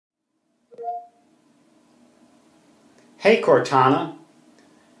Hey Cortana,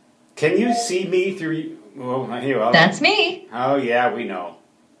 can you see me through... Well, That's me. Oh yeah, we know.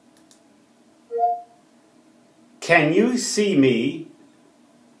 Can you see me?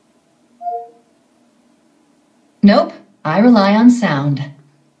 Nope, I rely on sound.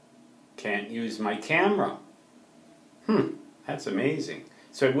 Can't use my camera. That's amazing.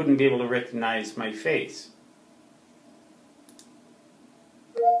 So it wouldn't be able to recognize my face.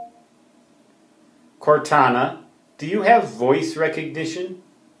 Cortana, do you have voice recognition?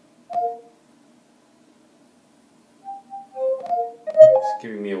 It's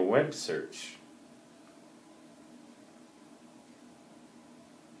giving me a web search.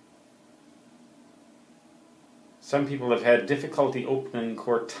 Some people have had difficulty opening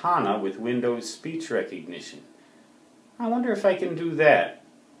Cortana with Windows speech recognition. I wonder if I can do that.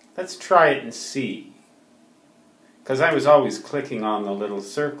 Let's try it and see. Because I was always clicking on the little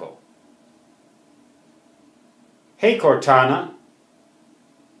circle. Hey Cortana.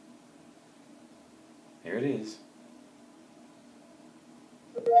 There it is.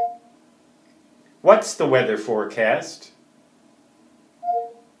 What's the weather forecast?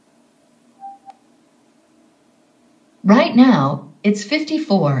 Right now, it's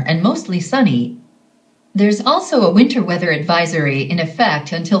 54 and mostly sunny. There's also a winter weather advisory in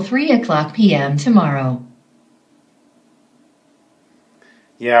effect until 3 p.m. tomorrow.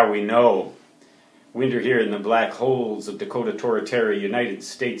 Yeah, we know. Winter here in the black holes of Dakota Territory, United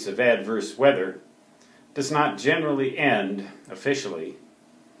States of adverse weather, does not generally end, officially,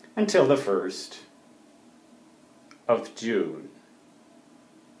 until the 1st of June.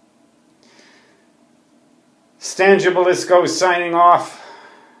 Stan Jabalisco signing off.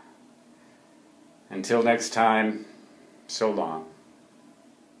 Until next time, so long.